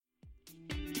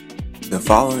The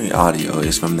following audio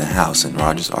is from The House in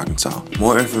Rogers, Arkansas.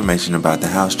 More information about The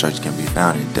House Church can be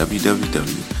found at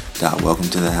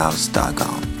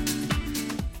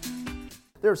www.welcometothehouse.com.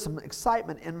 There's some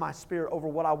excitement in my spirit over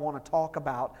what I want to talk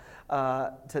about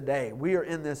today. We are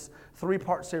in this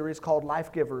three-part series called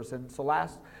Life Givers, and so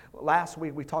last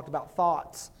week we talked about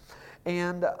thoughts.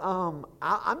 And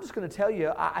I'm just going to tell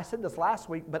you, I said this last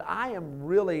week, but I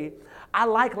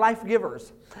like life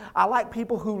givers. I like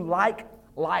people who like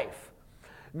life.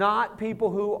 Not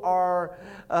people who are,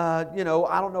 I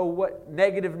don't know what,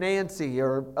 Negative Nancy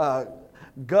or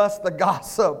Gus the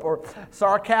Gossip or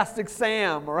Sarcastic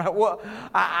Sam or what.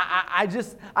 I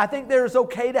think there's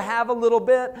okay to have a little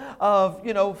bit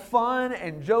of, fun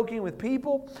and joking with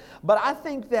people. But I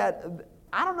think that,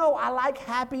 I like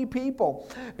happy people.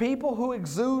 People who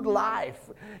exude life.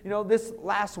 This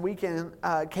last weekend,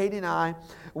 Katie and I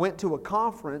went to a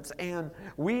conference, and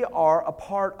we are a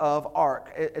part of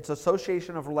ARC. It's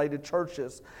Association of Related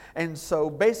Churches. And so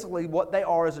basically what they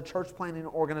are is a church planting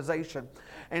organization.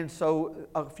 And so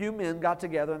a few men got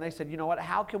together and they said,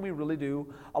 how can we really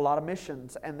do a lot of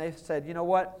missions? And they said,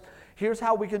 here's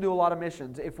how we can do a lot of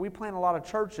missions. If we plant a lot of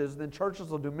churches, then churches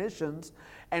will do missions,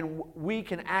 and we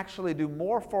can actually do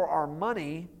more for our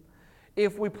money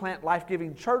if we plant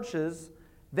life-giving churches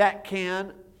that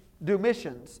can do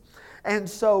missions. And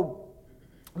so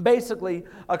basically,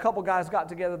 a couple guys got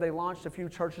together, they launched a few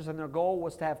churches, and their goal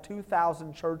was to have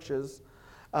 2,000 churches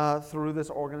through this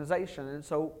organization. And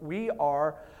so we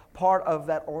are part of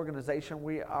that organization.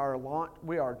 We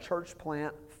are church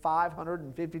plant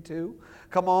 552.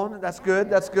 Come on, that's good.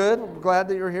 That's good. I'm glad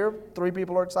that you're here. 3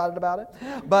 people are excited about it.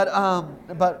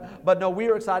 But no, we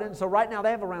are excited. And so right now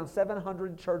they have around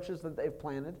 700 churches that they've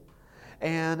planted.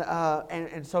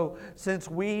 And so since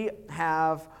we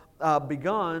have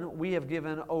begun, we have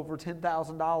given over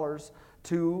 $10,000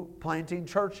 to planting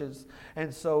churches.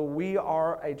 And so we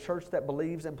are a church that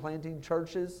believes in planting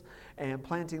churches and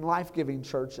planting life-giving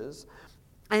churches.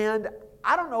 And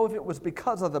I don't know if it was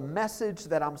because of the message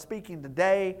that I'm speaking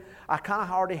today. I kind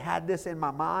of already had this in my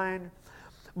mind.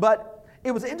 But it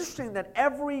was interesting that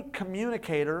every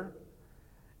communicator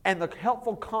and the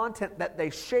helpful content that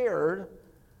they shared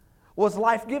was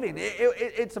life-giving.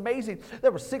 It's amazing.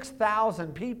 There were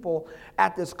 6,000 people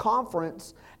at this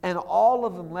conference, and all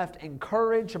of them left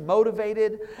encouraged,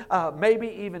 motivated, maybe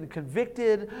even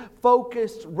convicted,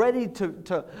 focused, ready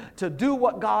to do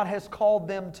what God has called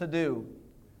them to do.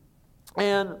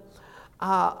 And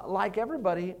like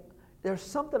everybody, there's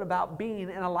something about being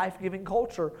in a life-giving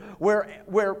culture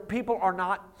where people are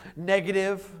not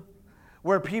negative,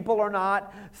 where people are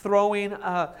not throwing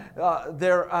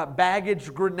their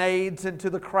baggage grenades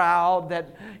into the crowd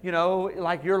that,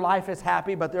 like your life is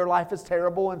happy, but their life is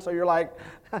terrible. And so you're like,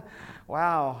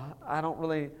 wow,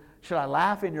 should I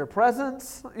laugh in your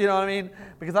presence? You know what I mean?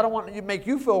 Because I don't want to make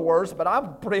you feel worse, but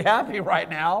I'm pretty happy right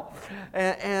now.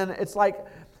 And it's like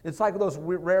those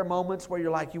rare moments where you're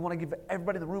like, you want to give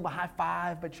everybody in the room a high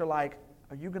five, but you're like,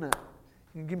 you can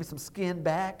give me some skin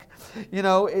back?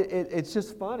 It's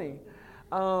just funny.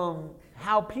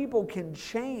 How people can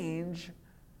change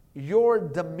your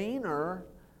demeanor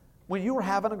when you were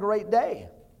having a great day.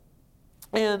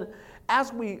 And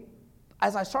as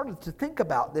I started to think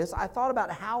about this, I thought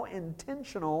about how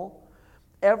intentional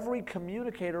every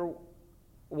communicator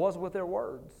was with their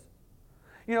words.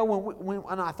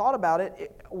 When I thought about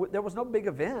it, there was no big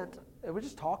event. It was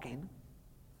just talking.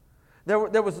 There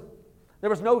was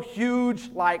no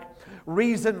huge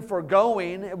reason for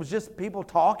going. It was just people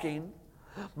talking.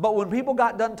 But when people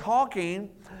got done talking,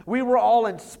 we were all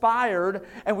inspired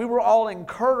and we were all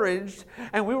encouraged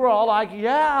and we were all like,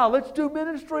 yeah, let's do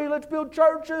ministry, let's build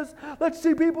churches, let's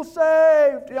see people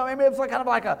saved. It was like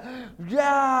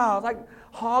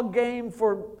hog game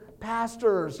for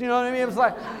pastors. You know what I mean? It was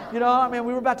like, we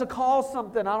were about to call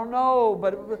something, I don't know,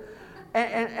 but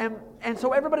and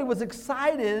so everybody was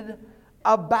excited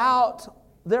about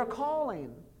their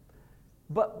calling.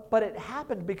 But it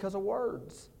happened because of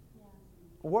words.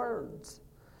 Words.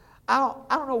 I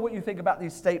don't know what you think about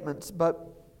these statements, but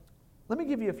let me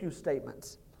give you a few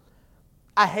statements.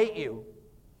 I hate you.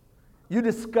 You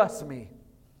disgust me.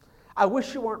 I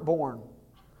wish you weren't born.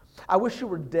 I wish you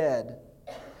were dead.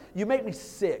 You make me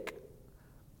sick.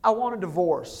 I want a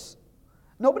divorce.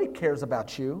 Nobody cares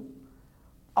about you.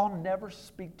 I'll never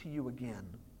speak to you again.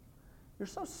 You're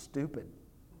so stupid.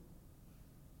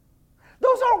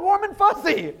 Those aren't warm and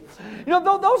fuzzy.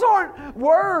 Those aren't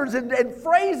words and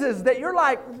phrases that you're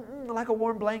like a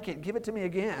warm blanket. Give it to me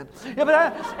again. Yeah,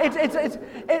 but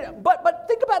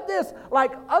think about this.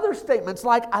 Like other statements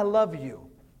like, I love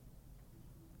you.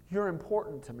 You're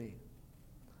important to me.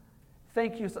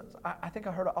 Thank you. I think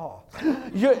I heard an awe.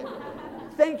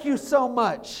 Thank you so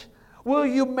much. Will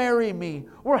you marry me?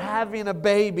 We're having a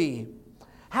baby.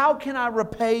 How can I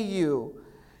repay you?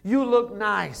 You look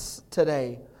nice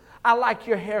today. I like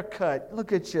your haircut.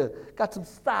 Look at you. Got some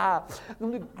style.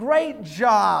 Great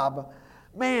job.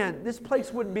 Man, this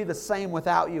place wouldn't be the same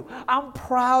without you. I'm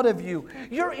proud of you.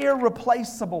 You're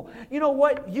irreplaceable. You know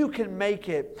what? You can make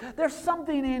it. There's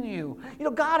something in you. You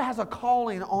know, God has a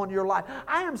calling on your life.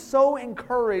 I am so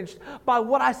encouraged by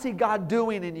what I see God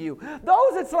doing in you.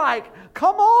 Those, it's like,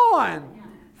 come on,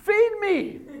 feed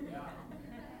me.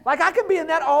 Like, I could be in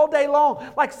that all day long.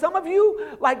 Like, some of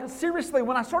you, like, seriously,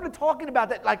 when I started talking about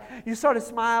that, like, you started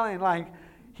smiling, like,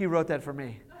 he wrote that for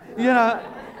me. You know?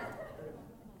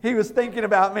 He was thinking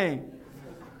about me.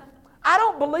 I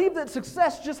don't believe that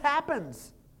success just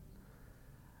happens.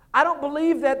 I don't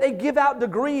believe that they give out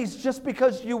degrees just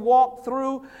because you walk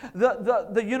through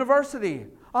the university.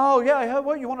 Oh, yeah,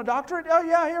 what, you want a doctorate? Oh,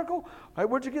 yeah, here, cool. Hey,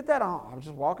 where'd you get that? Oh, I was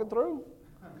just walking through.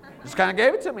 Just kind of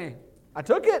gave it to me. I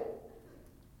took it.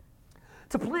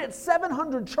 To plant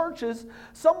 700 churches,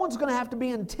 someone's going to have to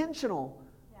be intentional.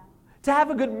 Yeah. To have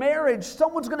a good marriage,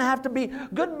 someone's going to have to be...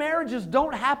 Good marriages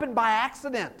don't happen by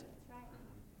accident. Right.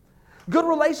 Good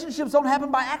relationships don't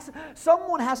happen by accident.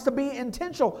 Someone has to be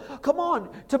intentional. Come on,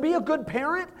 to be a good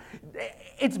parent,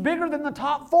 it's bigger than the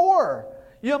top 4.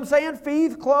 You know what I'm saying?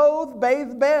 Feed, clothe,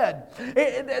 bathe, bed.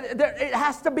 It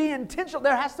has to be intentional.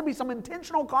 There has to be some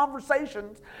intentional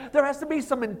conversations. There has to be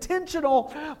some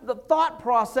intentional thought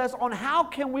process on how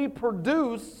can we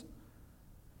produce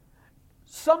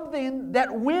something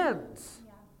that wins.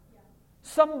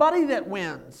 Somebody that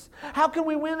wins. How can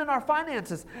we win in our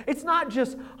finances? It's not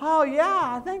just, oh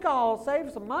yeah, I think I'll save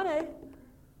some money. I'd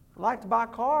like to buy a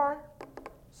car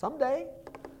someday.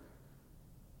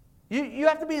 You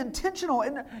have to be intentional,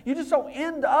 and you just don't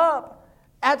end up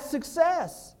at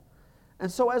success. And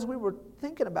so as we were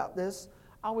thinking about this,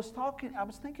 I was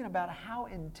thinking about how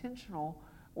intentional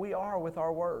we are with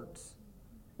our words,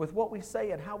 with what we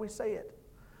say and how we say it.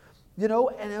 You know,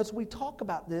 and as we talk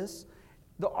about this,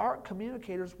 the art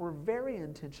communicators were very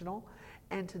intentional.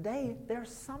 And today, there's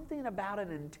something about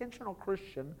an intentional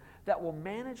Christian that will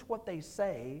manage what they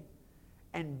say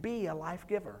and be a life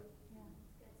giver.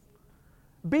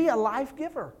 Be a life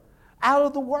giver out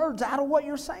of the words, out of what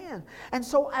you're saying. And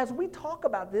so as we talk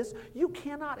about this, you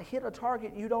cannot hit a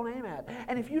target you don't aim at.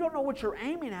 And if you don't know what you're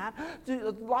aiming at,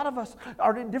 a lot of us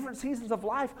are in different seasons of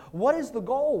life. What is the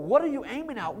goal? What are you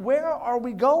aiming at? Where are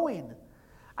we going?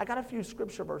 I got a few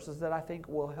scripture verses that I think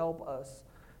will help us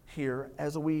here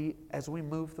as we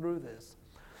move through this.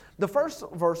 The first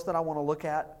verse that I want to look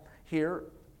at here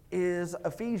is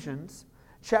Ephesians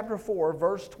chapter 4,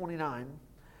 verse 29.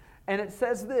 And it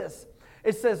says this.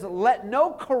 It says, let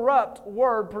no corrupt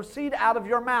word proceed out of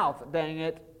your mouth. Dang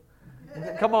it.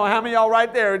 Come on, how many of y'all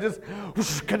right there? Just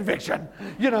whoosh, conviction,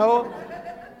 you know.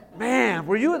 Man,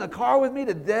 were you in the car with me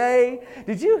today?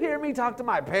 Did you hear me talk to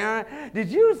my parent? Did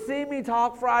you see me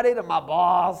talk Friday to my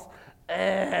boss?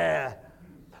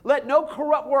 Let no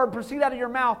corrupt word proceed out of your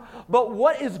mouth, but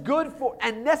what is good for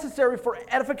and necessary for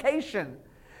edification,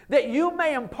 that you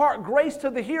may impart grace to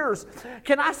the hearers.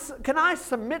 Can I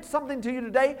submit something to you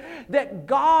today? That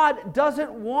God doesn't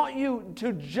want you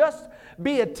to just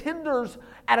be attenders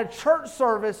at a church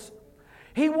service.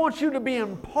 He wants you to be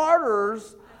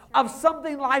imparters of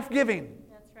something life-giving.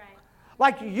 That's right.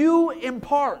 Like you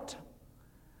impart.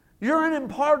 You're an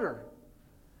imparter.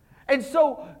 And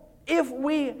so if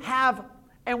we have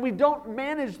and we don't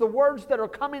manage the words that are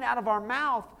coming out of our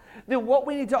mouth, then what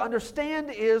we need to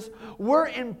understand is we're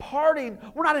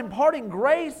not imparting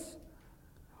grace.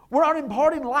 We're not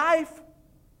imparting life.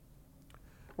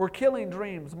 We're killing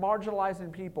dreams,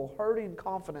 marginalizing people, hurting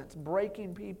confidence,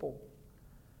 breaking people.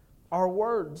 Our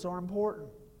words are important.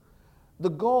 The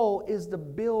goal is to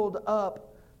build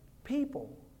up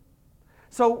people.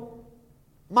 So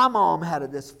my mom had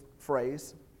this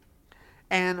phrase,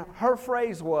 and her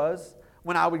phrase was,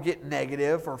 when I would get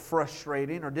negative or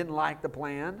frustrating or didn't like the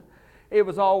plan, it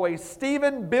was always,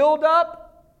 Steven, build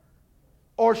up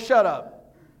or shut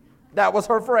up. That was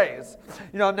her phrase.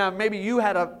 You know, now maybe you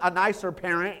had a nicer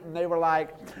parent and they were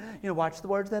like, you know, watch the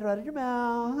words that are out of your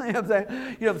mouth. You know what I'm saying?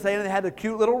 You know what I'm saying? And they had a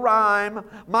cute little rhyme.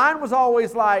 Mine was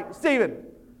always like, Steven.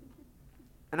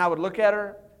 And I would look at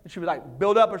her and she would like,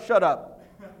 build up or shut up.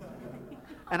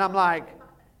 And I'm like,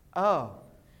 oh.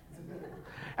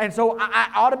 And so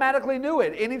I automatically knew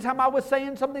it. Anytime I was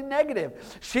saying something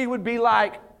negative, she would be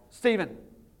like, Steven.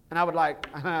 And I would like,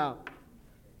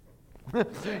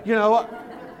 you know,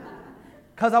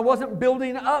 because I wasn't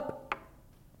building up.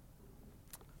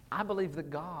 I believe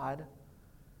that God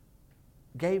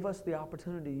gave us the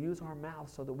opportunity to use our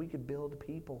mouth so that we could build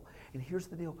people. And here's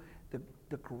the deal.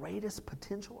 The greatest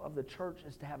potential of the church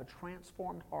is to have a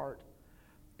transformed heart,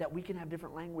 that we can have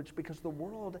different language, because the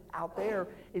world out there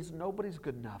is nobody's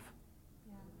good enough.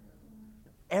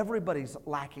 Everybody's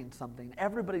lacking something.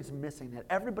 Everybody's missing it.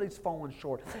 Everybody's falling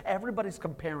short. Everybody's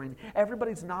comparing.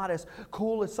 Everybody's not as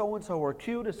cool as so-and-so, or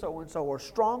cute as so-and-so, or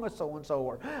strong as so-and-so,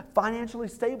 or financially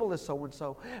stable as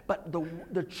so-and-so. But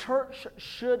the church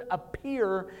should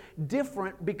appear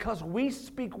different because we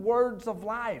speak words of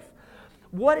life.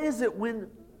 What is it when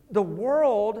the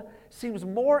world seems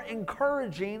more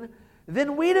encouraging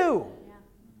than we do?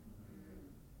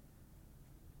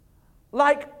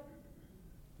 Like,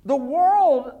 the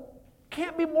world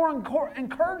can't be more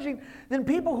encouraging than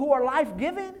people who are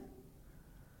life-giving.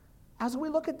 As we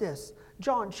look at this,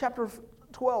 John chapter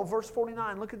 12, verse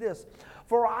 49, look at this.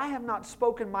 For I have not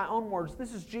spoken my own words,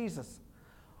 this is Jesus,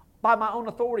 by my own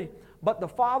authority, but the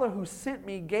Father who sent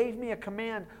me gave me a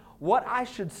command, what I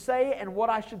should say and what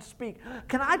I should speak.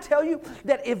 Can I tell you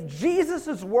that if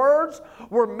Jesus' words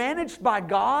were managed by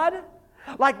God,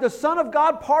 like the Son of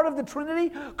God, part of the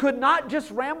Trinity, could not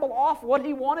just ramble off what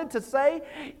He wanted to say?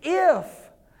 If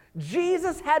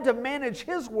Jesus had to manage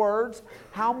His words,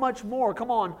 how much more, come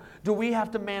on, do we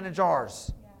have to manage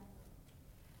ours?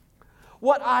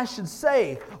 What I should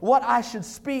say, what I should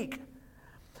speak.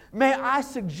 May I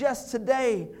suggest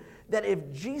today that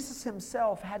if Jesus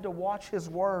Himself had to watch His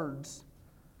words,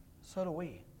 so do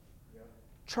we.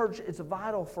 Church, it's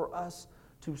vital for us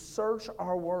to search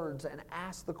our words and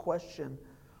ask the question,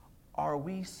 are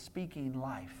we speaking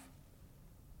life?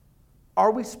 Are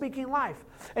we speaking life?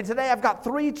 And today I've got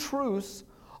 3 truths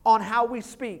on how we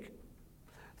speak.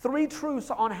 3 truths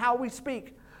on how we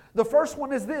speak. The first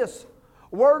one is this: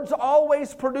 words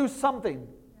always produce something.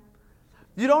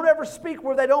 You don't ever speak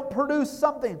where they don't produce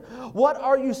something. What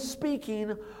are you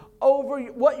speaking over?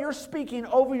 What you're speaking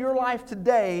over your life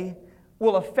today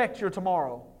will affect your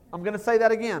tomorrow. I'm going to say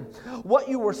that again. What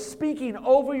you were speaking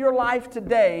over your life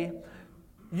today,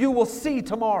 you will see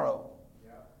tomorrow.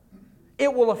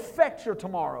 It will affect your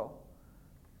tomorrow.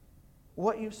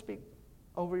 What you speak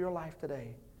over your life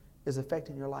today is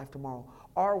affecting your life tomorrow.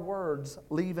 Our words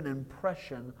leave an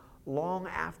impression long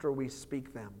after we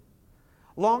speak them.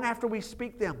 Long after we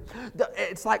speak them.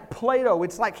 It's like Play-Doh.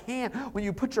 It's like when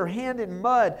you put your hand in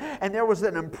mud and there was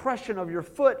an impression of your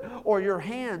foot or your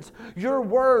hands. Your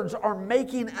words are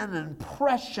making an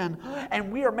impression,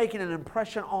 and we are making an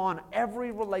impression on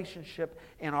every relationship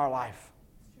in our life.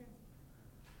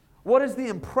 What is the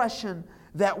impression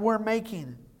that we're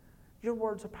making? Your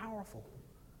words are powerful.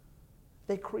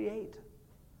 They create.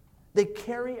 They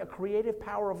carry a creative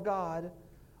power of God,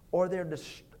 or they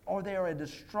are a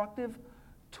destructive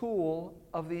tool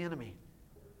of the enemy.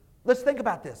 Let's think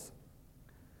about this.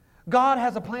 God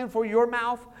has a plan for your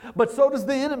mouth, but so does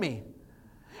the enemy.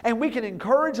 And we can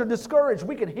encourage or discourage.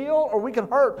 We can heal or we can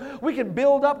hurt. We can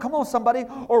build up, come on somebody,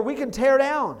 or we can tear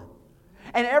down.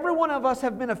 And every one of us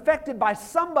have been affected by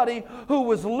somebody who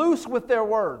was loose with their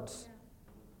words.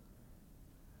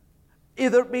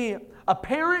 Either it be a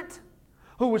parent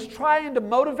who was trying to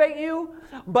motivate you,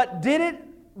 but did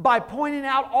it by pointing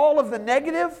out all of the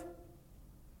negative,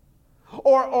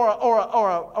 or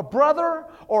a brother,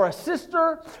 or a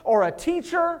sister, or a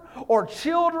teacher, or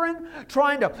children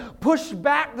trying to push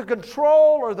back the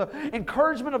control or the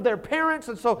encouragement of their parents,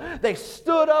 and so they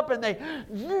stood up and they,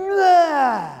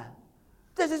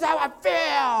 this is how I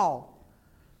feel.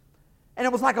 And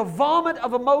it was like a vomit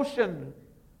of emotion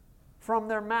from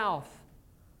their mouth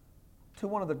to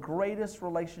one of the greatest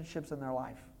relationships in their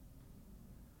life.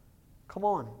 Come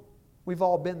on. We've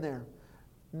all been there.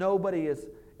 Nobody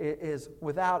is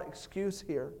without excuse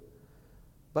here.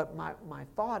 But my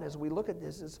thought as we look at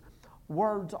this is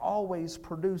words always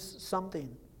produce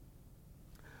something.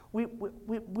 We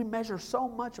measure so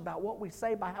much about what we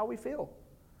say by how we feel.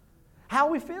 How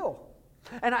we feel.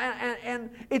 And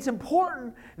it's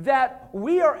important that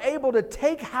we are able to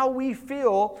take how we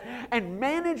feel and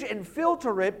manage and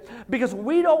filter it, because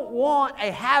we don't want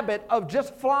a habit of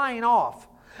just flying off.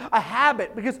 A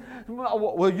habit, because,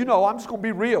 well, you know, I'm just going to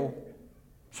be real.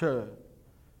 Sure.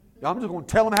 I'm just going to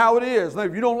tell them how it is.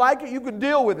 If you don't like it, you can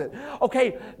deal with it.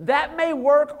 Okay, that may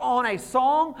work on a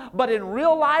song, but in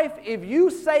real life, if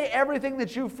you say everything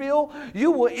that you feel,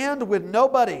 you will end with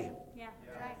nobody. Yeah,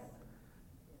 right.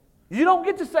 You don't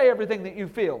get to say everything that you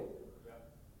feel.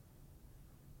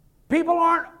 People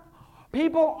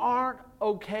aren't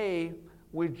okay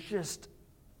with just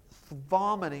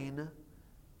vomiting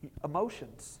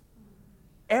emotions.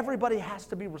 Everybody has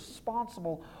to be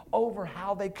responsible over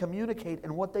how they communicate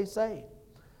and what they say.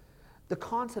 the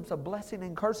concepts of blessing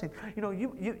and cursing. You know,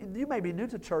 you may be new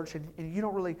to church and you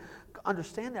don't really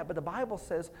understand that, but the Bible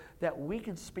says that we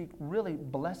can speak really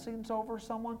blessings over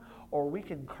someone, or we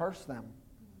can curse them.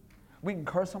 We can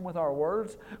curse them with our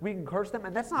words. We can curse them.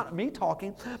 And that's not me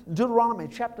talking. Deuteronomy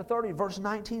chapter 30, verse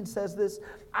 19 says this: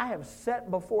 I have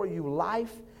set before you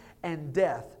life and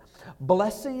death,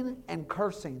 blessing and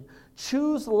cursing.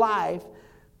 Choose life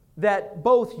that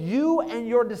both you and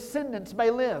your descendants may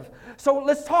live. So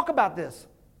let's talk about this.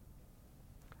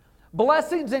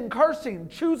 Blessings and cursing,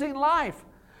 choosing life.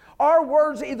 Our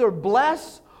words either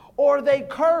bless or they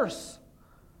curse.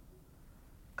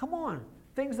 Come on.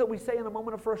 Things that we say in a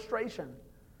moment of frustration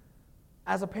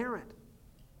as a parent.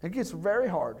 It gets very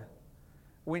hard.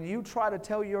 When you try to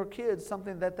tell your kids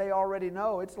something that they already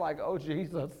know, it's like, oh,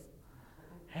 Jesus,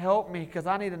 help me because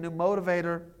I need a new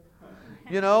motivator.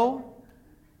 You know?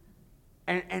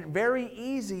 And it's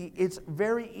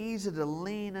very easy to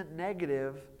lean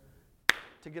negative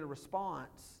to get a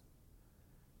response.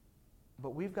 But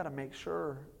we've got to make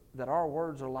sure that our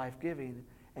words are life-giving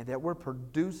and that we're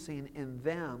producing in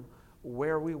them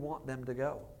where we want them to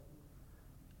go.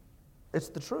 It's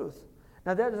the truth.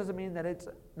 Now, that doesn't mean that it's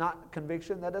not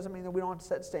conviction. That doesn't mean that we don't have to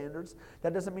set standards.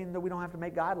 That doesn't mean that we don't have to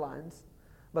make guidelines.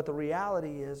 But the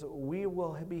reality is we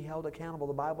will be held accountable.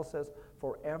 The Bible says,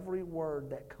 for every word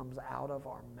that comes out of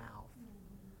our mouth.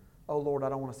 Oh, Lord, I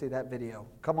don't want to see that video.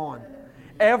 Come on.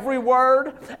 Every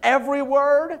word.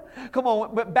 Come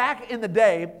on. But back in the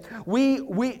day, we've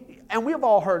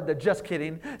all heard the just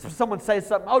kidding. Someone says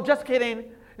something, oh, just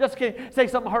kidding. Just kidding. Say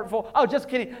something hurtful. Oh, just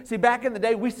kidding. See, back in the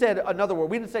day, we said another word.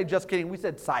 We didn't say just kidding. We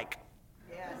said psych.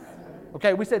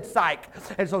 Okay, we said psych.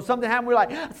 And so something happened, we were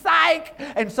like, psych!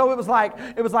 And so it was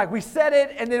like we said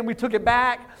it, and then we took it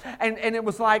back, and it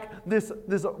was like this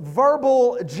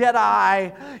verbal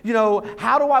Jedi, you know,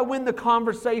 how do I win the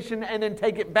conversation and then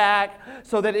take it back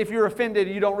so that if you're offended,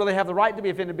 you don't really have the right to be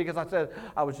offended because I said,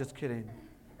 I was just kidding.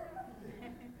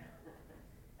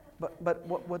 But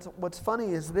what's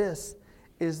funny is this,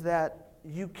 is that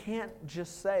you can't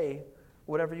just say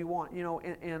whatever you want. You know,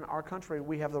 in our country,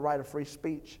 we have the right of free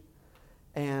speech.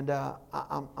 And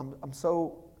I'm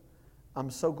so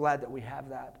glad that we have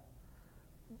that.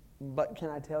 But can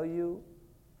I tell you,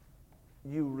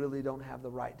 you really don't have the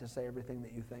right to say everything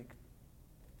that you think.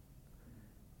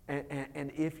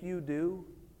 And if you do,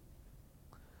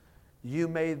 you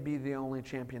may be the only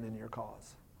champion in your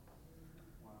cause.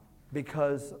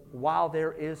 Because while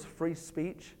there is free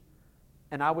speech,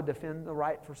 and I would defend the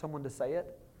right for someone to say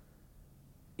it,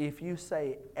 if you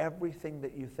say everything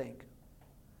that you think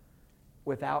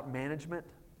without management,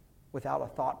 without a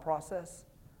thought process,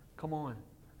 come on.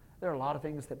 There are a lot of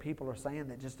things that people are saying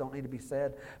that just don't need to be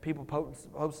said. People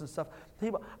posting stuff.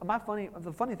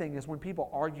 The funny thing is when people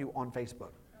argue on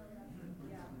Facebook.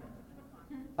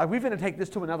 Like, we're going to take this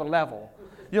to another level.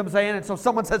 You know what I'm saying? And so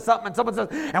someone says something, and someone says,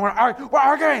 and we're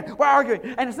arguing.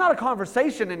 And it's not a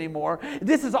conversation anymore.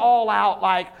 This is all out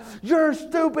like, you're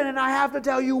stupid and I have to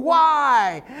tell you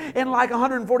why, in like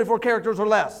 144 characters or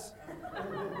less.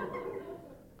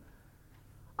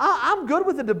 I'm good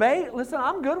with the debate. Listen,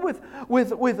 I'm good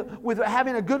with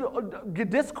having a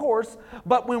good discourse.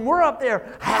 But when we're up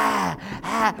there,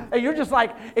 and you're just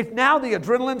like, it's now the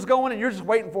adrenaline's going, and you're just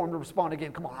waiting for him to respond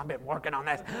again. Come on, I've been working on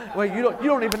this. Well, you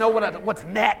don't even know what's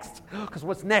next, because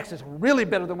what's next is really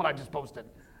better than what I just posted.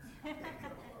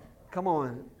 Come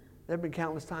on, there have been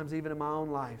countless times, even in my own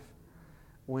life,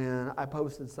 when I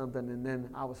posted something, and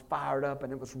then I was fired up,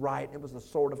 and it was right. It was the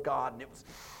sword of God, and it was,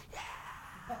 yeah.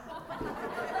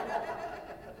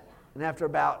 And after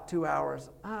about 2 hours,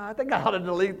 I think I ought to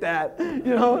delete that. You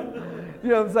know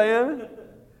what I'm saying?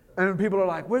 And people are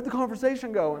like, where'd the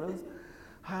conversation go? And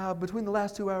I was, between the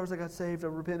last 2 hours I got saved, I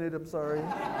repented, I'm sorry.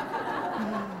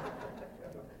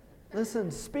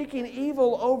 Listen, speaking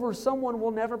evil over someone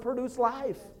will never produce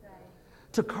life.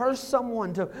 To curse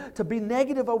someone, to be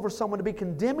negative over someone, to be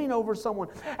condemning over someone.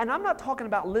 And I'm not talking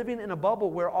about living in a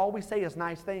bubble where all we say is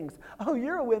nice things. Oh,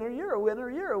 you're a winner, you're a winner,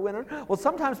 you're a winner. Well,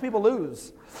 sometimes people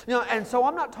lose. You know, and so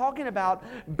I'm not talking about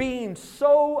being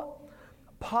so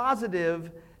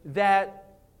positive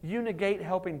that you negate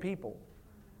helping people.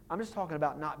 I'm just talking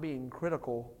about not being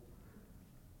critical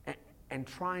and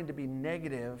trying to be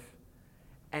negative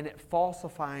and it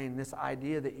falsifying this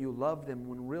idea that you love them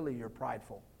when really you're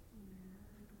prideful.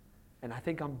 And I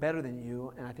think I'm better than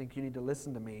you, and I think you need to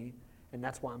listen to me, and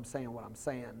that's why I'm saying what I'm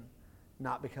saying,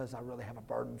 not because I really have a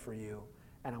burden for you,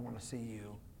 and I want to see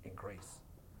you increase.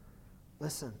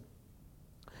 Listen,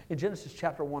 in Genesis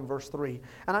chapter 1, verse 3.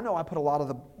 And I know I put a lot of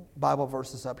the Bible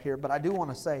verses up here, but I do want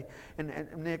to say, and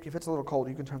Nick, if it's a little cold,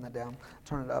 you can turn that down,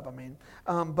 turn it up, I mean.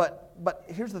 But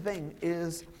here's the thing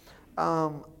is,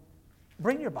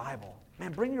 bring your Bible.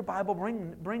 Man, bring your Bible,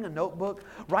 bring a notebook,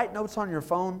 write notes on your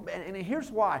phone. And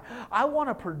here's why. I want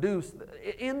to produce,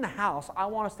 in the house, I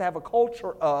want us to have a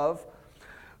culture of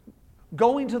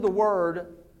going to the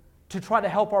Word to try to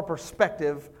help our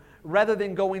perspective rather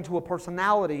than going to a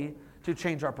personality to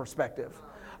change our perspective.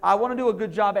 I want to do a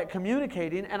good job at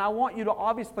communicating, and I want you to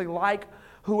obviously like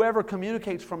whoever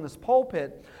communicates from this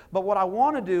pulpit. But what I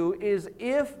want to do is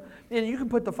and you can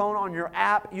put the phone on your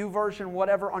app, YouVersion,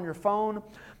 whatever, on your phone.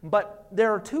 But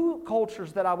there are two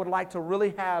cultures that I would like to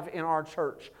really have in our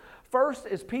church. First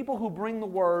is people who bring the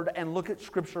Word and look at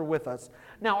Scripture with us.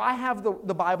 Now, I have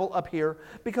the Bible up here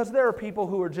because there are people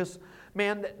who are just,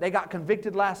 man, they got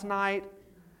convicted last night.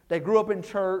 They grew up in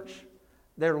church.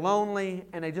 They're lonely,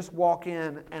 and they just walk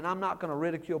in. And I'm not going to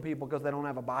ridicule people because they don't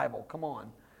have a Bible. Come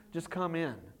on. Just come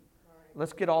in.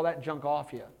 Let's get all that junk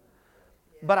off you.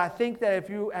 But I think that if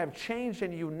you have changed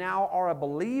and you now are a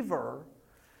believer,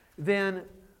 then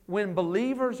when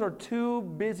believers are too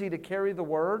busy to carry the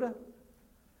Word,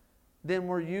 then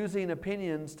we're using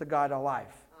opinions to guide our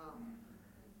life.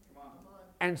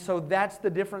 And so that's the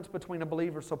difference between a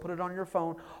believer. So put it on your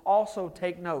phone. Also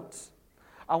take notes.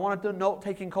 I want a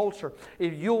note-taking culture.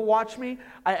 If you'll watch me,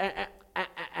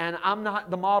 and I'm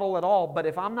not the model at all, but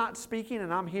if I'm not speaking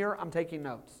and I'm here, I'm taking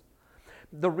notes.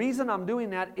 The reason I'm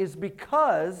doing that is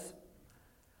because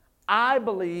I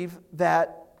believe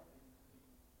that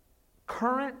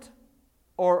current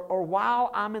or while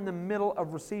I'm in the middle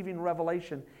of receiving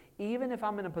revelation, even if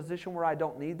I'm in a position where I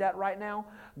don't need that right now,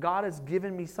 God has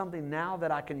given me something now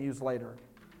that I can use later.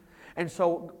 And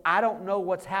so I don't know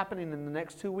what's happening in the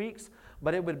next 2 weeks,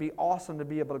 but it would be awesome to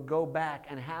be able to go back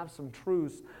and have some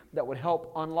truths that would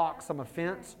help unlock some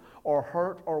offense or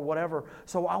hurt or whatever.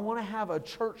 So I want to have a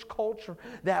church culture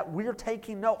that we're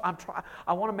taking note.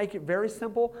 I want to make it very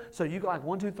simple. So you go like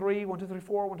 1, 2, 3, 1, 2, 3,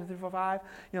 4, 1, 2, 3, 4, 5. You know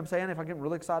what I'm saying? If I get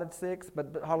really excited, 6,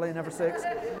 but hardly never 6.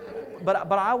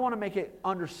 But I want to make it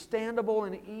understandable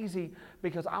and easy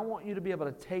because I want you to be able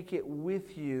to take it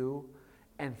with you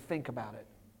and think about it.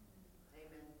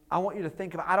 I want you to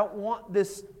think about it. I don't want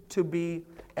this to be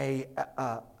a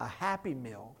happy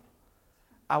meal.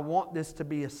 I want this to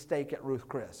be a steak at Ruth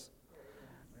Chris.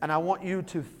 And I want you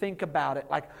to think about it.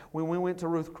 Like when we went to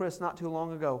Ruth Chris not too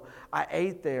long ago, I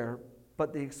ate there,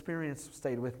 but the experience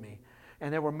stayed with me.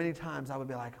 And there were many times I would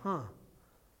be like,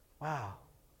 wow,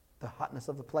 the hotness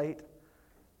of the plate,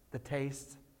 the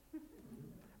taste.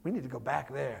 We need to go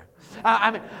back there.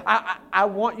 I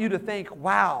want you to think,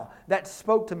 wow, that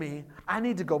spoke to me. I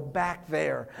need to go back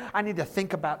there. I need to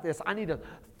think about this. I need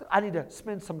to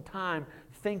spend some time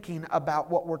thinking about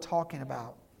what we're talking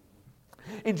about.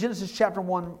 In Genesis chapter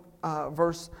 1,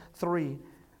 verse 3,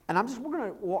 and we're going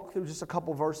to walk through just a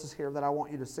couple verses here that I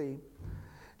want you to see.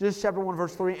 Genesis chapter 1,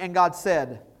 verse 3, and God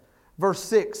said. Verse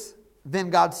 6,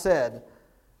 then God said.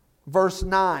 Verse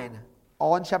 9,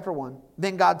 all in chapter 1,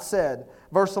 then God said.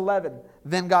 Verse 11,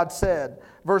 then God said.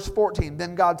 Verse 14,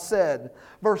 then God said.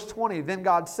 Verse 20, then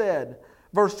God said.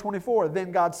 Verse 24,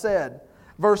 then God said.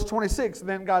 Verse 26,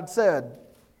 then God said.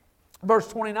 Verse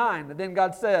 29, then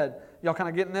God said. Y'all kind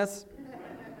of getting this?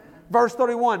 Verse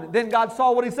 31, then God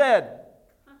saw what He said.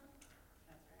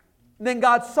 Then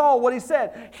God saw what He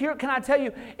said. Here, can I tell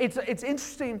you, it's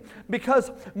interesting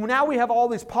because now we have all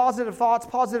these positive thoughts,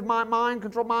 positive mind,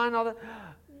 control mind, all that.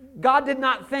 God did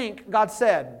not think, God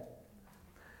said.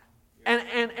 And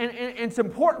it's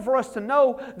important for us to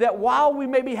know that while we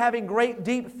may be having great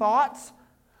deep thoughts,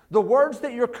 the words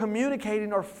that you're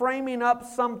communicating are framing up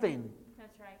something.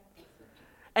 That's right.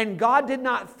 And God did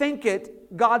not think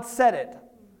it, God said it.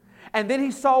 And then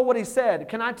He saw what He said.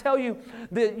 Can I tell you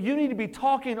that you need to be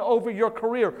talking over your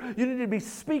career? You need to be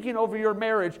speaking over your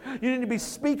marriage. You need to be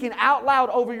speaking out loud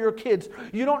over your kids.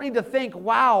 You don't need to think,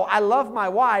 wow, I love my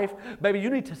wife. Baby, you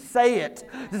need to say it.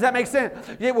 Does that make sense?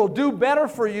 It will do better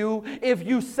for you if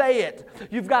you say it.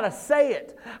 You've got to say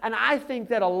it. And I think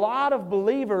that a lot of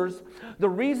believers, the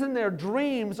reason their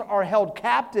dreams are held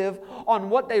captive on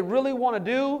what they really want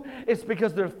to do is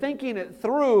because they're thinking it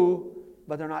through,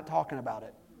 but they're not talking about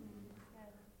it.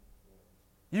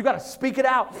 You got to speak it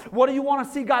out. What do you want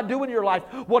to see God do in your life?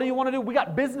 What do you want to do? We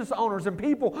got business owners and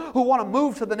people who want to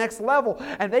move to the next level,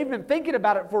 and they've been thinking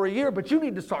about it for a year, but you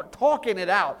need to start talking it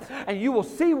out, and you will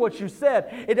see what you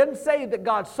said. It doesn't say that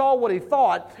God saw what He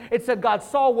thought. It said God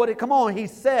saw what He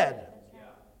said.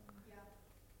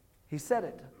 He said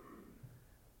it.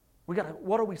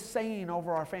 What are we saying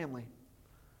over our family?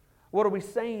 What are we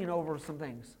saying over some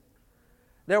things?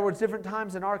 There were different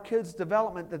times in our kids'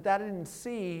 development that I didn't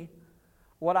see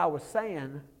what I was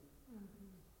saying.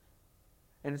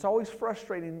 And it's always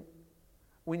frustrating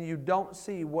when you don't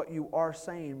see what you are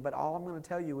saying. But all I'm going to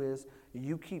tell you is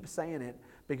you keep saying it,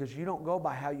 because you don't go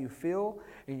by how you feel,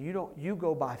 and you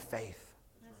go by faith.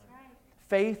 That's right.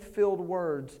 Faith-filled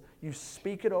words, you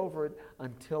speak it over it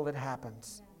until it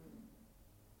happens.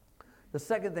 Yeah. The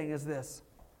second thing is this.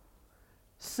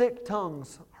 Sick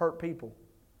tongues hurt people.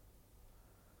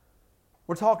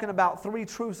 We're talking about 3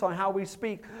 truths on how we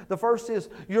speak. The first is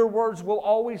your words will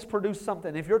always produce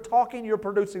something. If you're talking, you're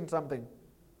producing something.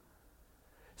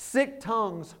 Sick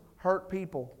tongues hurt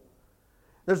people.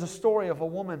 There's a story of a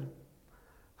woman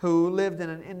who lived in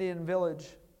an Indian village,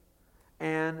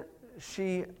 and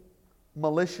she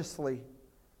maliciously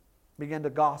began to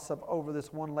gossip over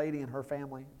this one lady and her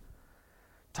family,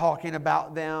 talking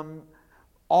about them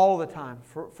all the time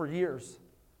for years.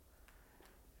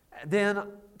 Then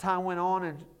time went on,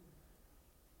 and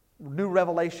new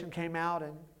revelation came out,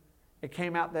 and it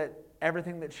came out that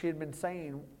everything that she had been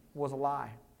saying was a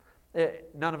lie.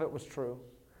 None of it was true.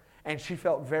 And she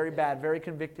felt very bad, very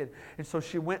convicted. And so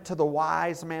she went to the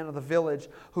wise man of the village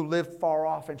who lived far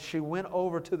off, and she went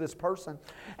over to this person,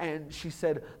 and she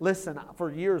said, listen,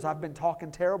 for years I've been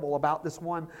talking terrible about this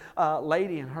one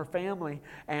lady and her family,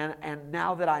 and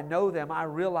now that I know them, I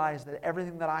realize that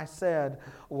everything that I said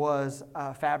was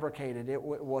fabricated. It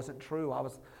wasn't true. I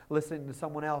was listening to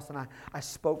someone else, and I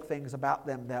spoke things about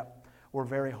them that were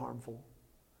very harmful.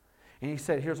 And he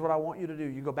said, here's what I want you to do.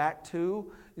 You go back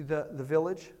to the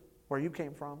village where you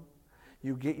came from.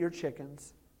 You get your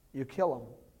chickens. You kill them.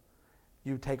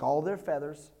 You take all their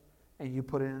feathers and you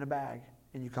put it in a bag,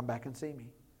 and you come back and see me.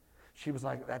 She was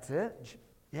like, that's it?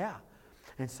 Yeah.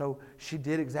 And so she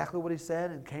did exactly what he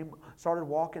said and started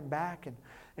walking back.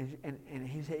 And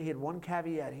he had one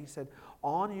caveat. He said,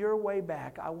 on your way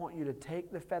back, I want you to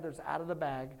take the feathers out of the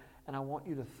bag, and I want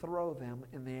you to throw them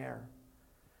in the air,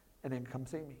 and then come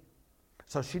see me.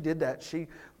 So she did that. She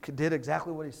did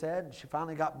exactly what he said, and she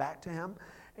finally got back to him,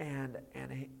 and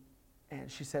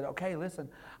she said, okay, listen,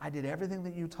 I did everything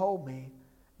that you told me.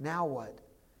 Now what?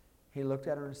 He looked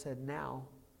at her and said, now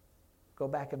go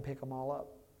back and pick them all up.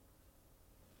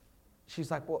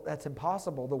 She's like, well, that's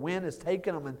impossible. The wind has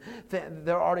taken them, and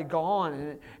they're already gone,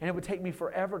 and it would take me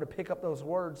forever to pick up those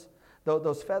words,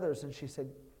 those feathers. And he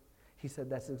said,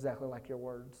 that's exactly like your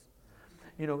words.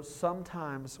 You know,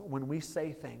 sometimes when we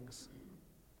say things,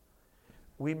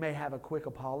 we may have a quick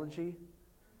apology,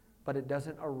 but it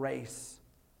doesn't erase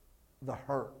the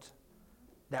hurt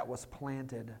that was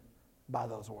planted by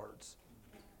those words.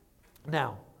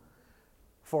 Now,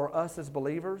 for us as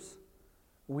believers,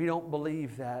 we don't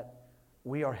believe that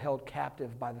we are held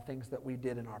captive by the things that we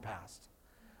did in our past.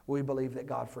 We believe that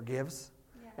God forgives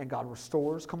and God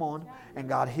restores, and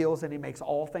God heals, and He makes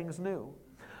all things new.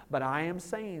 But I am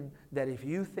saying that if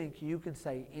you think you can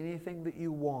say anything that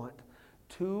you want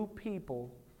to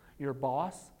people, your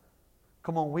boss,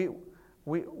 we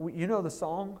you know the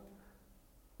song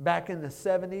back in the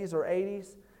 70s or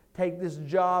 80s, take this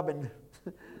job and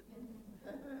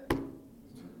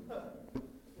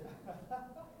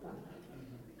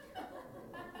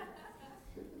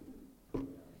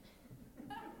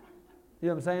you know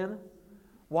what I'm saying?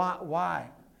 Why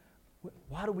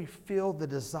do we feel the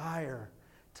desire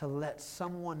to let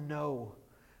someone know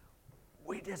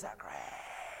we disagree?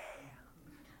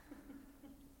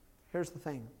 Here's the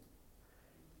thing,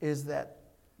 is that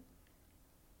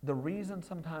the reason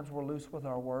sometimes we're loose with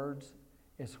our words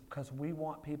is because we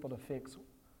want people to fix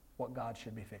what God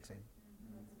should be fixing.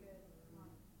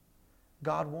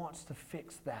 God wants to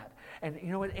fix that. And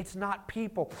you know, it's not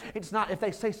people. It's not if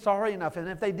they say sorry enough, and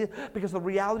if they did, because the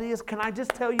reality is, can I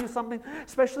just tell you something,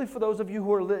 especially for those of you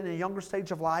who are in a younger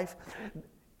stage of life,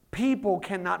 people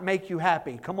cannot make you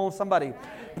happy. Come on, somebody.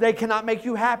 They cannot make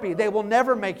you happy. They will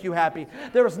never make you happy.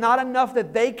 There is not enough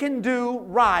that they can do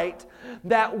right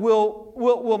that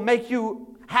will make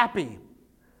you happy.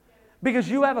 Because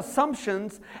you have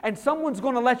assumptions, and someone's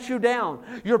going to let you down.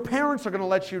 Your parents are going to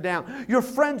let you down. Your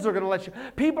friends are going to let you.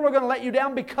 People are going to let you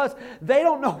down because they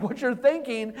don't know what you're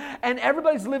thinking, and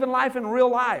everybody's living life in real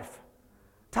life.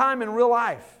 Time in real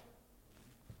life.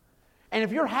 And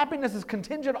if your happiness is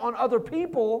contingent on other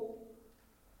people,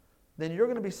 then you're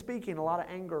going to be speaking a lot of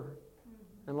anger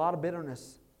and a lot of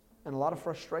bitterness and a lot of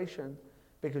frustration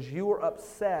because you are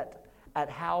upset at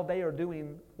how they are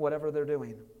doing whatever they're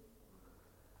doing.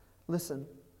 Listen,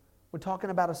 we're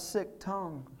talking about a sick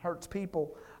tongue hurts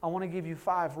people. I want to give you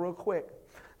 5 real quick.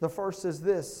 The first is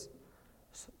this: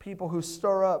 people who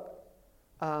stir up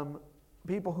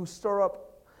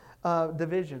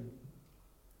division.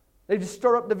 They just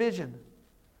stir up division.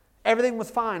 Everything was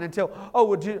fine until,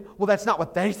 well, that's not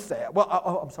what they said. Well,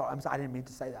 I'm sorry, I didn't mean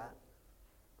to say that.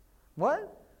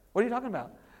 What? What are you talking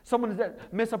about? Someone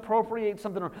that misappropriates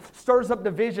something or stirs up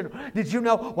division. Did you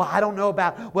know? Well, I don't know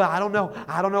about, I don't know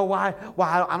why,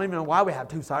 I don't even know why we have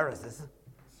 2 Cyruses.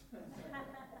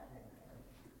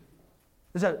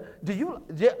 So,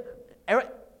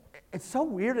 it's so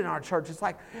weird in our church. It's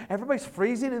like everybody's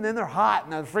freezing and then they're hot,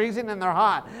 and they're freezing and they're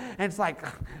hot. And it's like,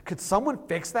 could someone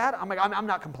fix that? I'm like, I'm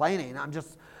not complaining. I'm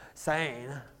just saying.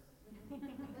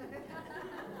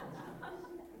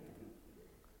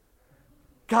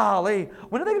 Golly,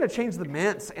 when are they going to change the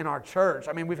mints in our church?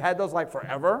 I mean, we've had those like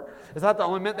forever. Is that the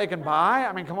only mint they can buy?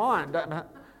 I mean, come on.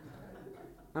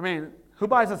 I mean, who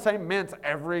buys the same mints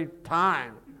every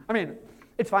time? I mean,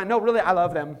 it's fine. No, really, I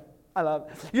love them.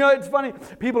 It's funny.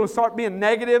 People will start being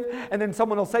negative, and then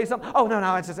someone will say something. Oh, no,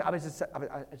 I was just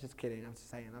kidding. I was just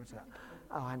saying.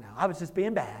 I know. I was just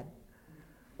being bad.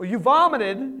 Well, you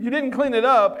vomited, you didn't clean it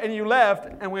up, and you left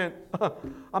and went,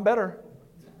 I'm better.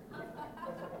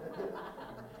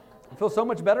 I feel so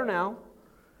much better now.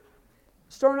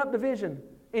 Stirring up division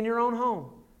in your own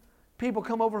home. People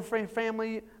come over for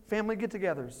family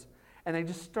get-togethers, and they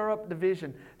just stir up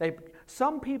division.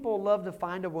 Some people love to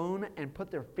find a wound and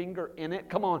put their finger in it.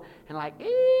 Come on. And like,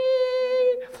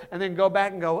 and then go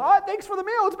back and go, thanks for the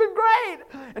meal. It's been great.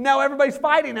 And now everybody's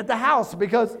fighting at the house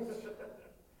because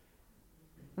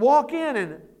walk in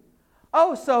and,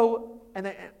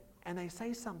 and they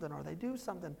say something or they do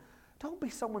something. Don't be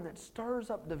someone that stirs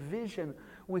up division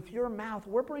with your mouth.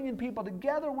 We're bringing people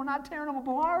together. We're not tearing them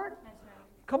apart. That's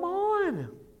right. Come on.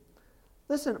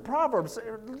 Listen, Proverbs.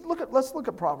 Let's look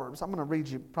at Proverbs. I'm going to read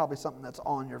you probably something that's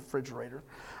on your refrigerator.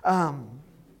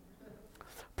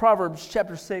 Proverbs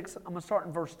chapter 6. I'm going to start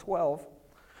in verse 12.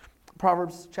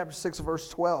 Proverbs chapter 6, verse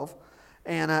 12.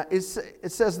 And it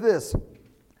says this.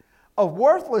 A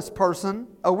worthless person,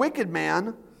 a wicked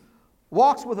man,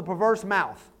 walks with a perverse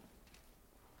mouth.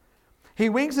 He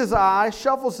winks his eye,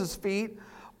 shuffles his feet,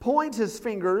 points his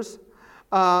fingers.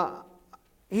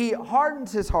 He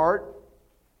hardens his heart.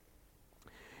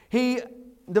 He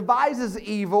devises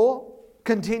evil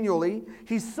continually.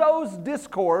 He sows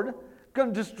discord,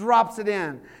 just drops it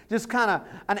in. Just kind of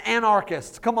an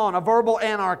anarchist. Come on, a verbal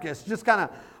anarchist. Just kind of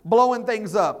blowing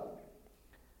things up.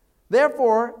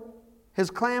 Therefore, his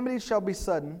calamity shall be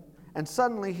sudden, and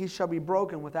suddenly he shall be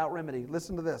broken without remedy.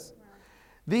 Listen to this.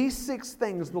 These 6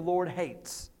 things the Lord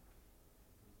hates.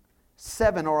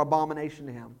 7 are abomination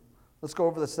to him. Let's go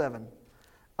over the 7.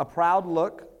 A proud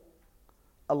look,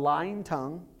 a lying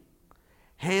tongue,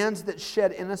 hands that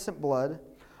shed innocent blood,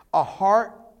 a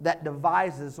heart that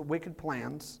devises wicked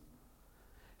plans,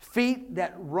 feet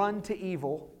that run to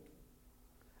evil,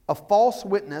 a false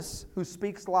witness who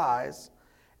speaks lies,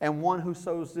 and one who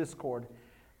sows discord.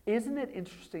 Isn't it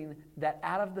interesting that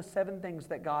out of the 7 things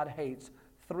that God hates,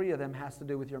 3 of them has to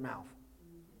do with your mouth?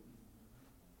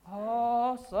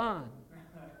 Oh, son.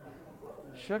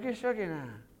 Shooky now.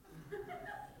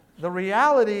 The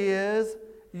reality is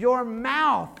your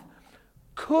mouth.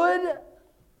 Could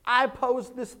I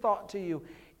pose this thought to you?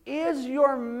 Is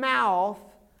your mouth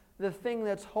the thing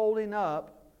that's holding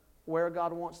up where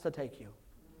God wants to take you?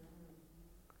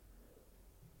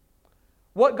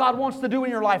 What God wants to do in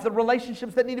your life, the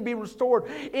relationships that need to be restored.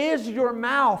 Is your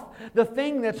mouth the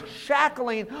thing that's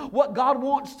shackling what God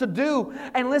wants to do?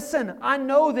 And listen, I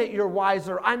know that you're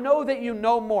wiser. I know that you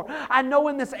know more. I know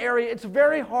in this area it's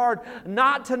very hard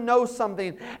not to know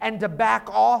something and to back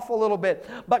off a little bit.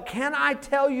 But can I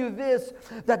tell you this,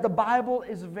 that the Bible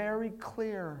is very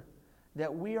clear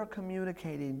that we are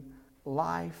communicating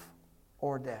life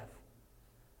or death.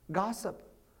 Gossip.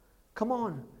 Come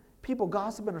on. People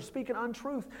gossiping or speaking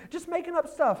untruth, just making up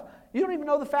stuff. You don't even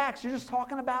know the facts. You're just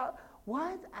talking about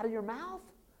what? Out of your mouth?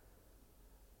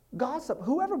 Gossip.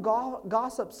 Whoever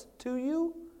gossips to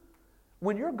you,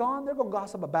 when you're gone, they're going to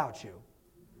gossip about you.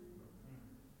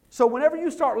 So whenever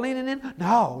you start leaning in,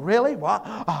 no, really? What?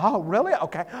 Oh, really?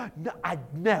 Okay. No, I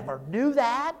never knew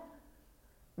that.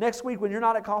 Next week when you're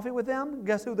not at coffee with them,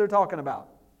 guess who they're talking about?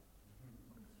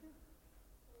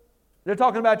 They're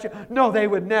talking about you. No, they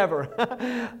would never.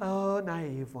 Oh,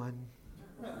 naive one.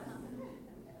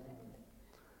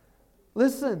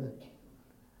 Listen,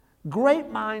 great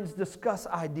minds discuss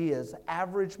ideas.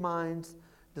 Average minds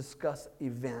discuss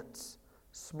events.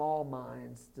 Small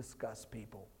minds discuss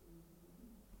people.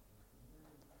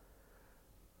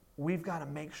 We've got to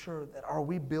make sure that are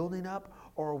we building up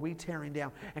or are we tearing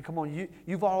down? And come on,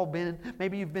 you've all been,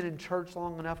 maybe you've been in church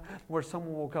long enough where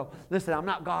someone will go, listen, I'm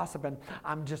not gossiping.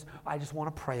 I just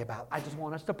want to pray about, I just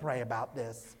want us to pray about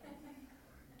this.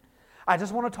 I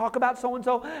just want to talk about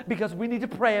so-and-so because we need to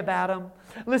pray about them.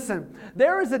 Listen,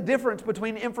 there is a difference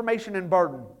between information and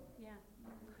burden. Yeah.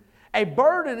 A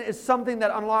burden is something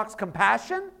that unlocks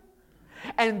compassion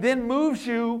and then moves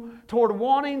you toward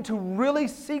wanting to really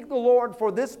seek the Lord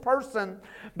for this person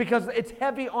because it's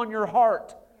heavy on your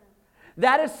heart.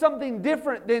 That is something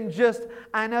different than just,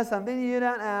 I know something you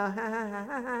don't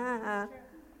know.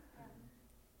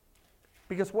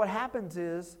 Because what happens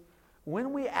is,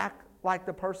 when we act like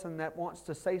the person that wants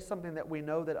to say something that we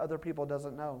know that other people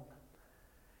doesn't know,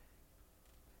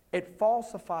 it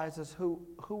falsifies us who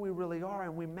we really are,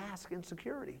 and we mask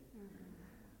insecurity.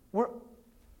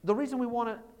 The reason we want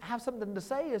to have something to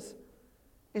say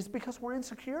is because we're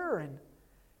insecure.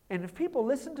 And if people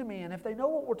listen to me, and if they know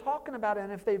what we're talking about,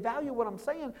 and if they value what I'm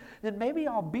saying, then maybe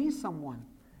I'll be someone.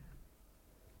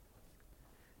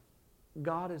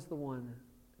 God is the one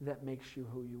that makes you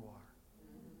who you are.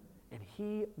 And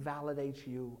He validates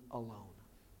you alone.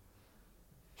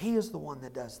 He is the one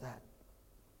that does that.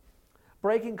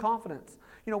 Breaking confidence.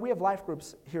 You know, we have life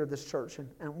groups here at this church,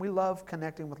 and we love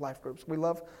connecting with life groups. We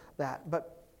love that.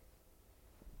 But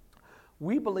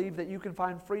we believe that you can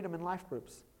find freedom in life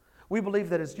groups. We believe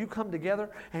that as you come together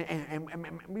and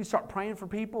we start praying for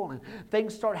people and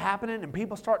things start happening and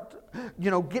people start,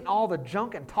 getting all the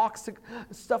junk and toxic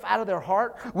stuff out of their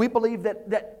heart, we believe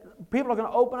that people are going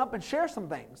to open up and share some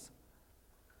things.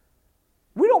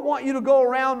 We don't want you to go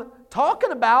around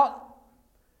talking about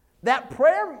that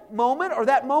prayer moment or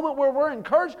that moment where we're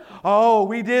encouraged. Oh,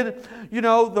 we did,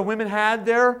 the women had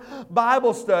their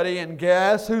Bible study and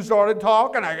guess who started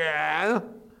talking again?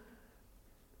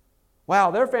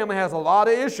 Wow, their family has a lot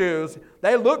of issues.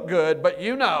 They look good, but we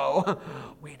know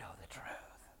the truth.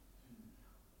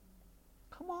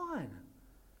 Come on.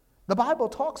 The Bible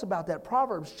talks about that.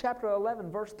 Proverbs chapter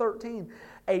 11, verse 13.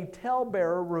 A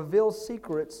talebearer reveals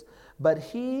secrets, but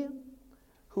he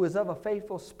who is of a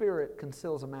faithful spirit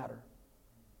conceals a matter.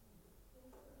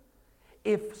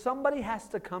 If somebody has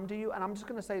to come to you, and I'm just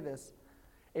going to say this.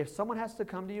 If someone has to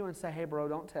come to you and say, hey bro,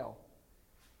 don't tell.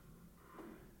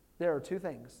 There are two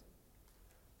things.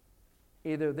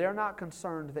 Either they're not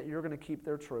concerned that you're going to keep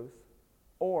their truth,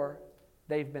 or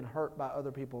they've been hurt by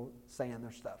other people saying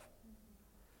their stuff.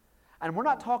 And we're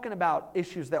not talking about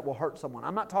issues that will hurt someone.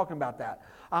 I'm not talking about that.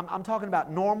 I'm talking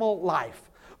about normal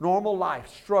life. Normal life,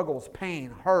 struggles,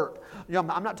 pain, hurt. I'm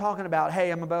not talking about, hey,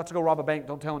 I'm about to go rob a bank,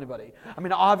 don't tell anybody. I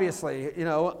mean, obviously,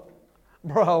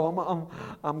 bro,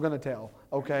 I'm going to tell,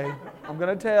 okay? I'm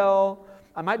going to tell.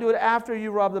 I might do it after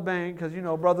you rob the bank because,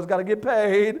 brother's got to get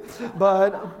paid.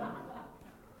 But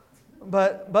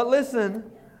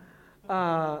listen,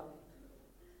 I'm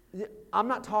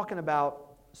not talking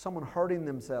about someone hurting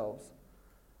themselves.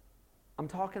 I'm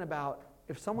talking about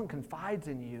if someone confides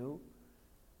in you,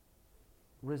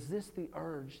 resist the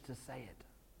urge to say it.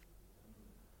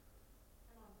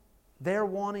 They're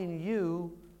wanting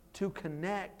you to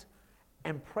connect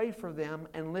and pray for them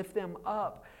and lift them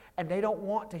up, and they don't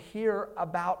want to hear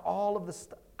about all of the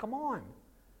stuff. Come on.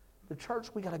 The church,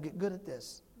 we got to get good at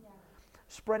this. Yeah.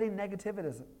 Spreading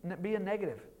negativism, being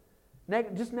negative.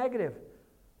 Just negative.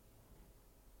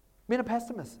 Being a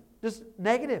pessimist. Just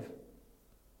negative.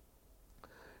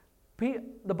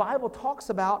 The Bible talks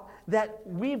about that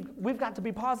we've got to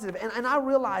be positive. And I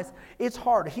realize it's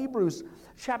hard. Hebrews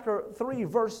chapter 3,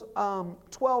 verse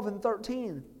 12 and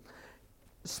 13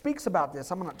 speaks about this.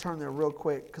 I'm going to turn there real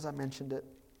quick because I mentioned it.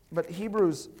 But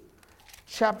Hebrews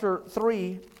chapter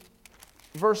 3,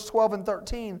 verse 12 and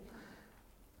 13.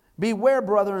 Beware,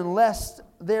 brethren, lest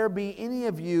there be any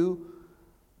of you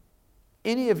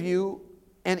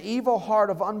an evil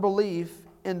heart of unbelief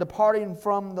in departing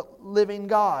from the living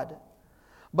God.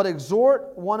 But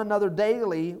exhort one another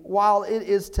daily while it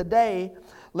is today,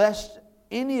 lest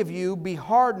any of you be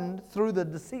hardened through the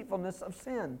deceitfulness of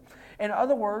sin. In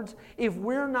other words, if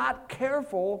we're not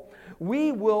careful,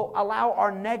 we will allow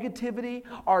our negativity,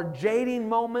 our jading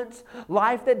moments,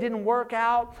 life that didn't work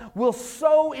out, will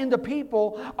sow into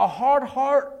people a hard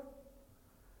heart.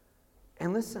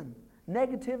 And listen,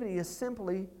 negativity is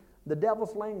simply the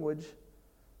devil's language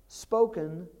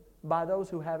spoken by those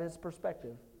who have his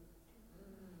perspective.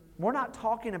 We're not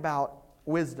talking about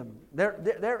wisdom.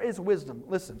 There is wisdom.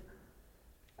 Listen.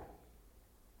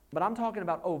 But I'm talking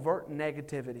about overt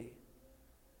negativity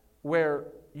where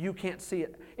you can't see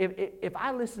it. If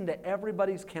I listened to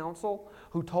everybody's counsel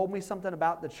who told me something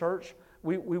about the church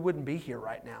we wouldn't be here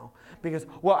right now. Because,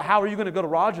 well, how are you going to go to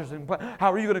Rogers? And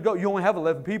how are you going to go? You only have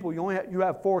 11 people. You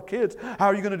have 4 kids. How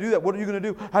are you going to do that? What are you going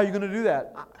to do? How are you going to do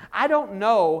that? I don't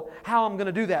know how I'm going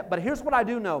to do that. But here's what I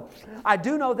do know. I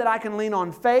do know that I can lean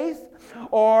on faith,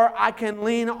 or I can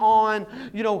lean on,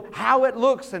 how it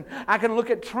looks. And I can look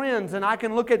at trends, and I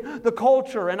can look at the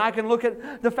culture, and I can look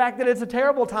at the fact that it's a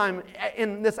terrible time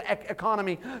in this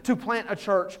economy to plant a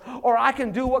church. Or I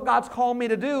can do what God's called me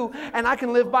to do, and I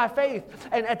can live by faith.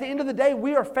 And at the end of the day,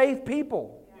 we are faith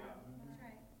people.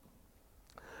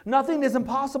 Nothing is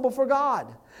impossible for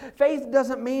God. Faith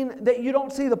doesn't mean that you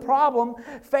don't see the problem.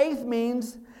 Faith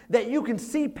means that you can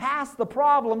see past the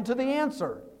problem to the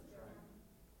answer.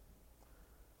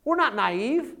 We're not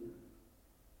naive.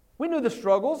 We knew the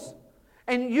struggles.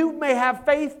 And you may have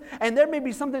faith, and there may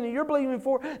be something that you're believing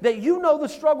for that you know the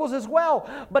struggles as well.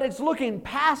 But it's looking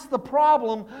past the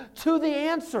problem to the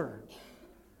answer.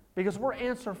 Because we're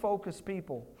answer-focused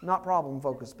people, not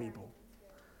problem-focused people.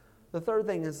 The third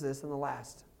thing is this, and the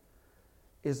last,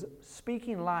 is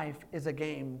speaking life is a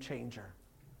game changer.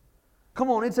 Come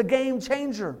on, it's a game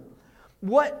changer.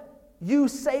 What you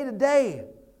say today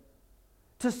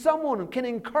to someone can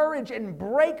encourage and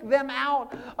break them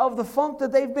out of the funk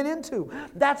that they've been into.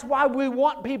 That's why we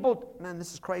want people, man,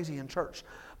 this is crazy in church,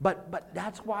 but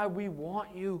that's why we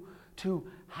want you to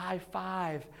high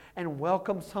five and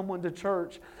welcome someone to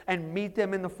church and meet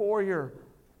them in the foyer.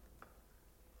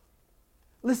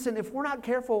 Listen, if we're not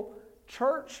careful,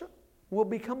 church will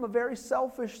become a very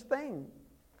selfish thing.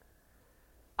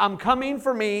 I'm coming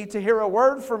for me, to hear a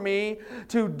word for me,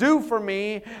 to do for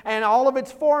me, and all of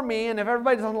it's for me, and if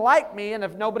everybody doesn't like me, and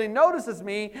if nobody notices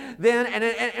me, then,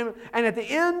 and at the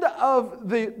end of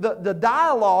the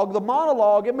dialogue, the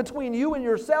monologue in between you and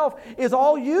yourself is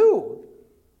all you.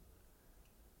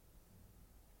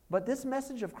 But this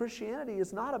message of Christianity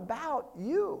is not about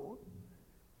you.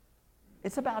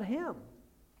 It's about Him.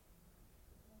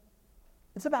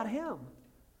 It's about Him.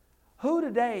 Who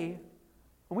today,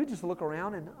 and we just look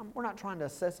around, and we're not trying to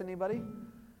assess anybody,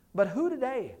 but who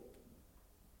today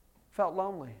felt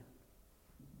lonely?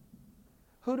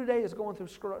 Who today is going through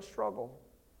struggle?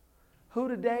 Who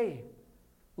today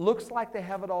looks like they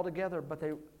have it all together, but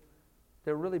they're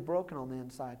really broken on the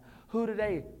inside? Who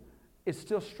today is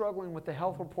still struggling with the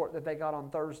health report that they got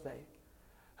on Thursday?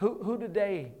 Who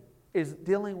today is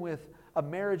dealing with a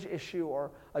marriage issue,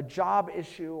 or a job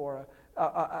issue, or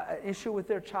an issue with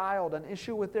their child, an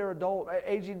issue with their adult,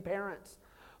 aging parents?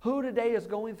 Who today is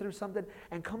going through something?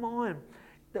 And come on,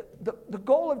 the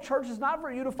goal of church is not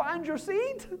for you to find your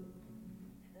seat.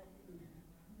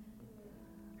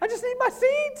 I just need my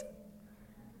seat.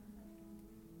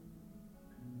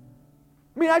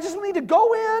 I mean, I just need to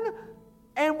go in,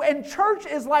 and church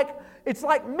is like, it's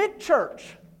like McChurch.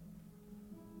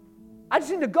 I just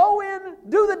need to go in,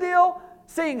 do the deal,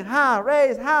 sing,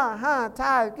 raise,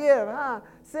 tithe, give,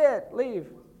 sit, leave.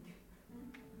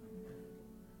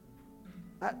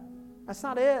 That's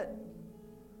not it.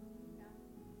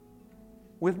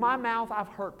 With my mouth, I've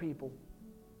hurt people.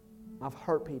 I've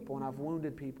hurt people, and I've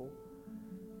wounded people.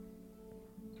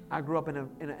 I grew up in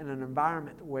an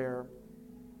environment where,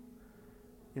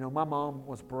 my mom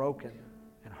was broken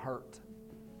and hurt.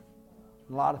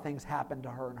 A lot of things happened to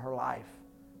her in her life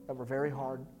that were very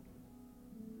hard.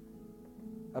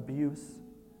 Abuse.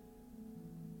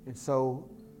 And so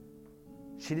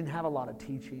she didn't have a lot of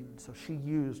teaching, so she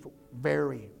used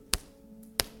very.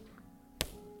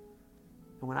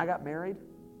 And when I got married,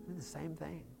 I did the same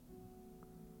thing.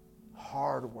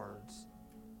 Hard words.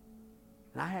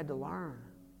 And I had to learn,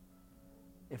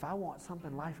 if I want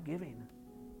something life-giving,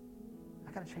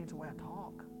 I got to change the way I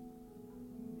talk.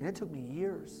 And it took me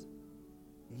years.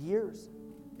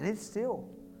 And there's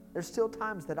still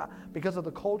times that because of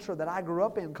the culture that I grew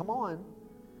up in, come on,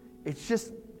 it's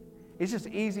just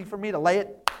easy for me to lay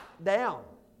it down.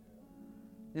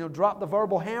 Drop the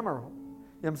verbal hammer. You know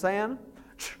what I'm saying?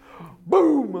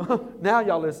 Boom! Now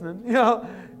y'all listening.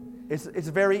 It's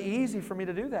very easy for me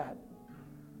to do that.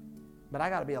 But I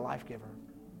got to be a life giver.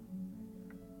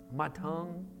 My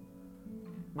tongue,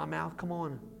 my mouth, come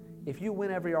on. If you win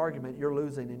every argument, you're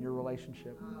losing in your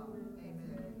relationship.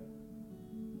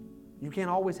 You can't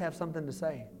always have something to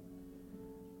say.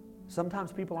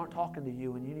 Sometimes people aren't talking to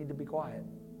you and you need to be quiet.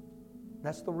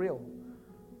 That's the real.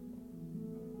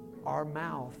 Our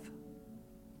mouth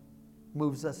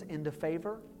moves us into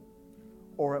favor,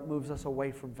 or it moves us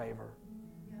away from favor.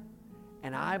 Yeah.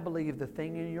 And I believe the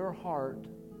thing in your heart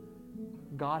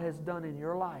God has done in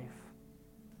your life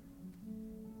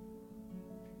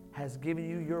has given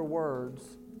you your words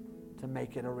to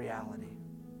make it a reality.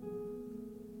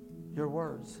 Your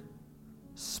words.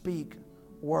 Speak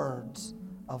words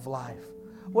of life.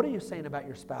 What are you saying about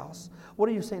your spouse? What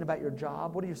are you saying about your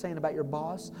job? What are you saying about your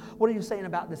boss? What are you saying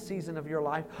about this season of your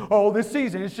life? Oh, this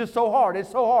season, it's just so hard.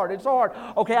 It's so hard. It's so hard.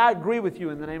 Okay, I agree with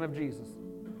you in the name of Jesus.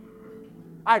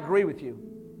 I agree with you.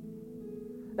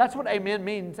 That's what amen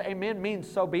means. Amen means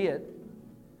so be it.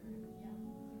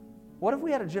 What if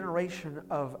we had a generation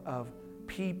of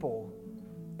people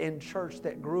in church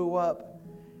that grew up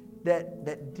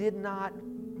that did not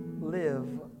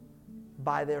live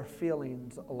by their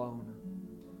feelings alone,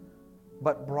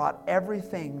 but brought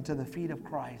everything to the feet of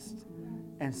Christ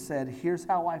and said, here's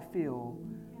how I feel,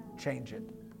 change it.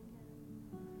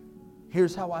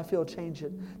 Here's how I feel, change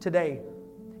it. Today,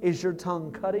 is your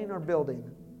tongue cutting or building?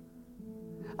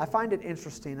 I find it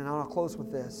interesting, and I'll close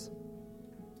with this.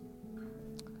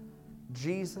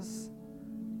 Jesus,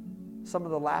 some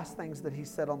of the last things that He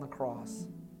said on the cross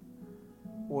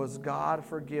was, God,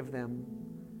 forgive them,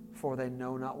 for they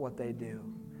know not what they do.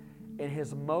 In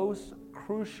His most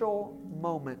crucial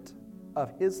moment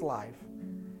of His life,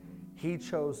 He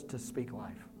chose to speak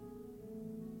life.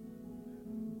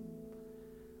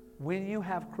 When you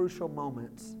have crucial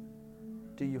moments,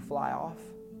 do you fly off?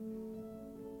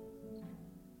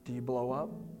 Do you blow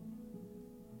up?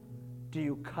 Do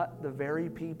you cut the very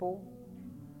people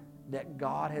that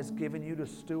God has given you to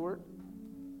steward?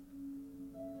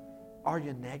 Are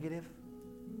you negative?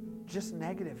 Just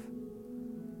negative.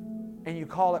 And you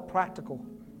call it practical.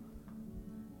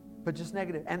 But just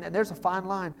negative. And there's a fine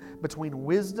line between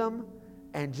wisdom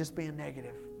and just being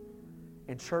negative.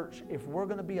 In church, if we're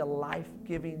going to be a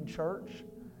life-giving church,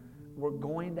 we're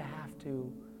going to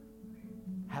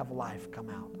have life come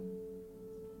out.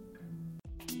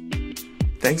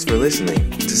 Thanks for listening.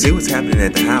 To see what's happening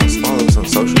at the house, follow us on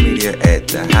social media at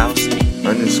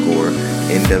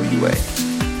 @thehouse_NWA.